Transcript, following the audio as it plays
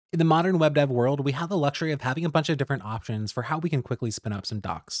In the modern web dev world, we have the luxury of having a bunch of different options for how we can quickly spin up some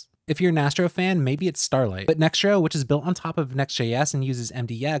docs. If you're an Nastro fan, maybe it's Starlight, but Nextra, which is built on top of Next.js and uses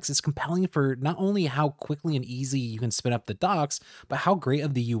MDX, is compelling for not only how quickly and easy you can spin up the docs, but how great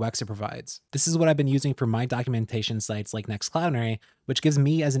of the UX it provides. This is what I've been using for my documentation sites like Nextcloud, which gives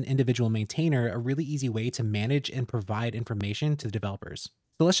me as an individual maintainer a really easy way to manage and provide information to developers.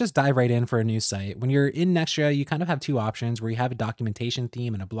 So let's just dive right in for a new site. When you're in Nextra, you kind of have two options where you have a documentation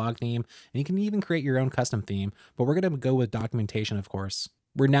theme and a blog theme, and you can even create your own custom theme, but we're going to go with documentation, of course.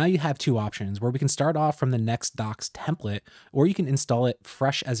 Where now you have two options where we can start off from the Next Docs template, or you can install it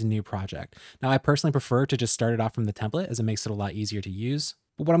fresh as a new project. Now, I personally prefer to just start it off from the template as it makes it a lot easier to use.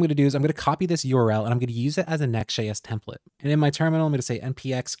 But what I'm going to do is I'm going to copy this URL and I'm going to use it as a Next.js template. And in my terminal, I'm going to say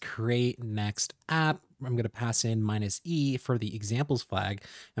npx create next app. I'm going to pass in -e for the examples flag.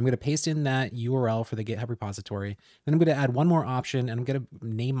 I'm going to paste in that URL for the GitHub repository. Then I'm going to add one more option and I'm going to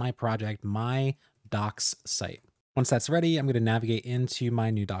name my project my docs site. Once that's ready, I'm going to navigate into my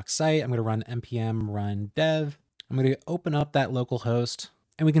new docs site. I'm going to run npm run dev. I'm going to open up that local host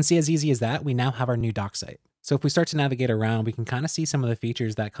and we can see as easy as that, we now have our new doc site. So if we start to navigate around, we can kind of see some of the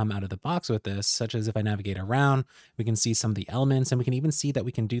features that come out of the box with this, such as if I navigate around, we can see some of the elements and we can even see that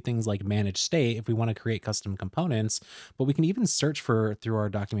we can do things like manage state if we want to create custom components, but we can even search for through our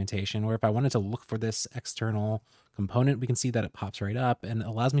documentation, or if I wanted to look for this external component, we can see that it pops right up and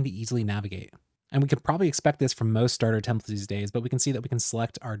allows me to easily navigate. And we could probably expect this from most starter templates these days, but we can see that we can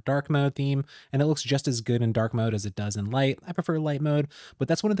select our dark mode theme and it looks just as good in dark mode as it does in light. I prefer light mode, but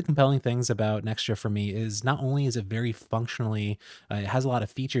that's one of the compelling things about Nextra for me is not only is it very functionally, it has a lot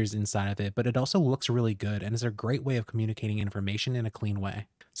of features inside of it, but it also looks really good and is a great way of communicating information in a clean way.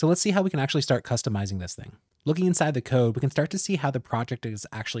 So let's see how we can actually start customizing this thing. Looking inside the code, we can start to see how the project is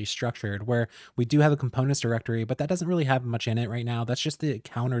actually structured, where we do have a components directory, but that doesn't really have much in it right now. That's just the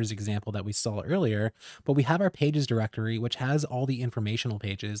counters example that we saw earlier. But we have our pages directory, which has all the informational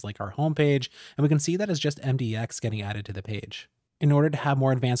pages like our home page, and we can see that it's just MDX getting added to the page. In order to have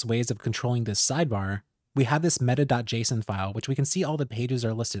more advanced ways of controlling this sidebar, we have this meta.json file, which we can see all the pages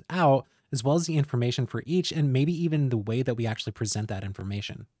are listed out, as well as the information for each, and maybe even the way that we actually present that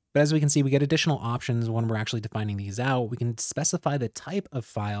information. But as we can see, we get additional options when we're actually defining these out. We can specify the type of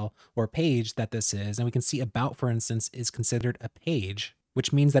file or page that this is, and we can see about, for instance, is considered a page,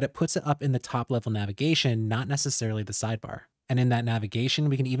 which means that it puts it up in the top level navigation, not necessarily the sidebar. And in that navigation,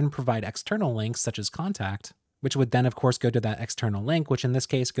 we can even provide external links such as contact, which would then of course go to that external link, which in this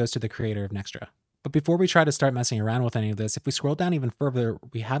case goes to the creator of Nextra. But before we try to start messing around with any of this, if we scroll down even further,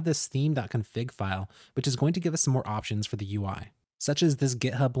 we have this theme.config file, which is going to give us some more options for the UI, such as this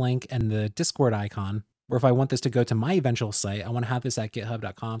GitHub link and the Discord icon, where if I want this to go to my eventual site, I want to have this at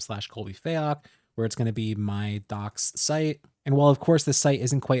github.com/colbyfayok, where it's going to be my docs site. And while of course this site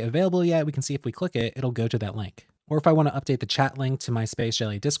isn't quite available yet, we can see if we click it, it'll go to that link. Or if I want to update the chat link to my Space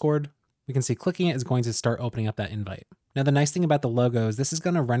Jelly Discord, we can see clicking it is going to start opening up that invite. Now, the nice thing about the logo is this is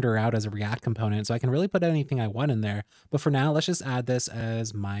going to render out as a React component, so I can really put anything I want in there. But for now, let's just add this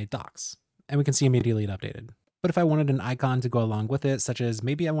as my docs. And we can see immediately it updated. But if I wanted an icon to go along with it, such as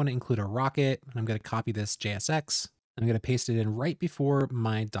maybe I want to include a rocket, and I'm going to copy this JSX, I'm going to paste it in right before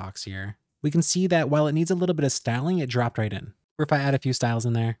my docs here. We can see that while it needs a little bit of styling, it dropped right in. Or if I add a few styles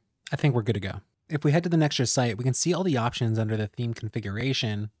in there, I think we're good to go. If we head to the Nextra site, we can see all the options under the theme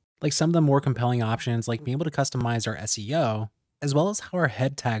configuration, like some of the more compelling options like being able to customize our SEO, as well as how our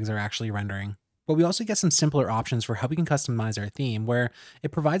head tags are actually rendering. But we also get some simpler options for how we can customize our theme, where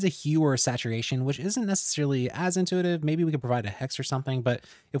it provides a hue or a saturation, which isn't necessarily as intuitive. Maybe we could provide a hex or something, but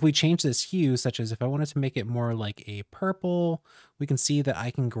if we change this hue, such as if I wanted to make it more like a purple, we can see that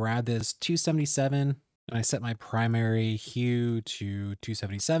I can grab this 277 and I set my primary hue to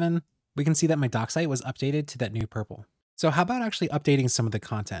 277. We can see that my doc site was updated to that new purple. So how about actually updating some of the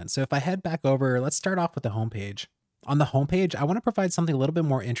content? So if I head back over, let's start off with the homepage. On the homepage, I want to provide something a little bit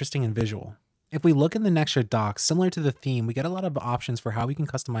more interesting and visual. If we look in the Nextra docs, similar to the theme, we get a lot of options for how we can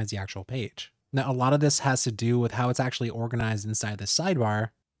customize the actual page. Now, a lot of this has to do with how it's actually organized inside the sidebar,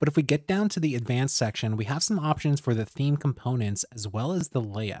 but if we get down to the advanced section, we have some options for the theme components as well as the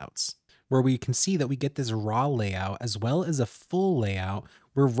layouts, where we can see that we get this raw layout as well as a full layout,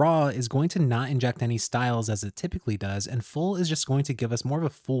 where raw is going to not inject any styles as it typically does, and full is just going to give us more of a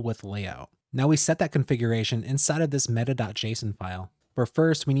full width layout. Now we set that configuration inside of this meta.json file. But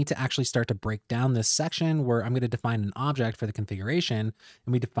first, we need to actually start to break down this section where I'm going to define an object for the configuration,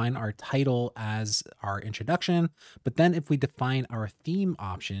 and we define our title as our introduction. But then if we define our theme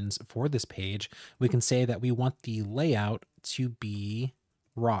options for this page, we can say that we want the layout to be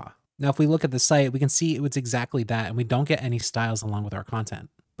raw. Now, if we look at the site, we can see it's exactly that, and we don't get any styles along with our content.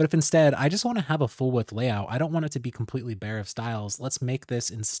 But if instead I just want to have a full width layout, I don't want it to be completely bare of styles, let's make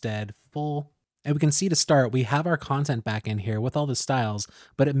this instead full. And we can see to start, we have our content back in here with all the styles,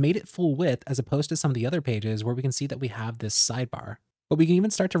 but it made it full width as opposed to some of the other pages where we can see that we have this sidebar. But we can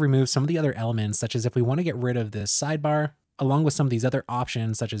even start to remove some of the other elements, such as if we want to get rid of this sidebar, along with some of these other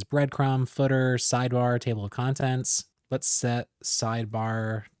options such as breadcrumb, footer, sidebar, table of contents. Let's set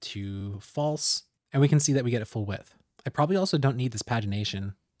sidebar to false, and we can see that we get it full width. I probably also don't need this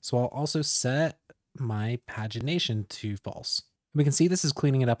pagination, so I'll also set my pagination to false. We can see this is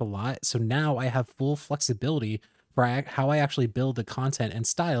cleaning it up a lot, so now I have full flexibility for how I actually build the content and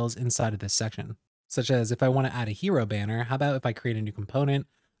styles inside of this section. Such as if I want to add a hero banner, how about if I create a new component,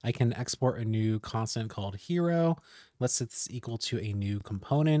 I can export a new constant called hero. Let's set this equal to a new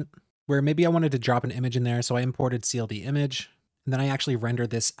component, where maybe I wanted to drop an image in there, so I imported CLD image, and then I actually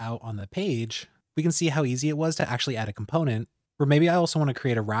rendered this out on the page. We can see how easy it was to actually add a component, or maybe I also want to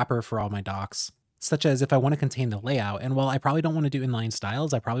create a wrapper for all my docs, such as if I want to contain the layout, and while I probably don't want to do inline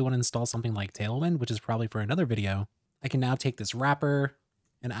styles, I probably want to install something like Tailwind, which is probably for another video. I can now take this wrapper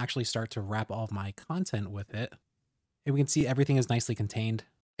and actually start to wrap all of my content with it. And we can see everything is nicely contained.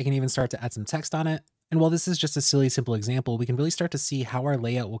 I can even start to add some text on it. And while this is just a silly, simple example, we can really start to see how our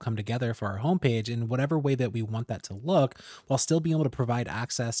layout will come together for our homepage in whatever way that we want that to look, while still being able to provide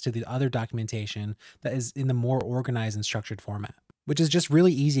access to the other documentation that is in the more organized and structured format, which is just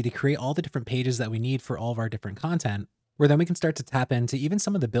really easy to create all the different pages that we need for all of our different content, where then we can start to tap into even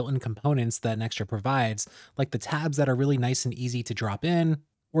some of the built-in components that Nextra provides, like the tabs that are really nice and easy to drop in,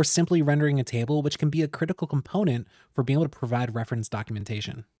 or simply rendering a table, which can be a critical component for being able to provide reference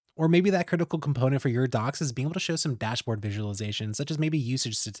documentation. Or maybe that critical component for your docs is being able to show some dashboard visualization, such as maybe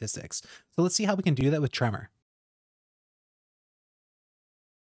usage statistics. So let's see how we can do that with Tremor.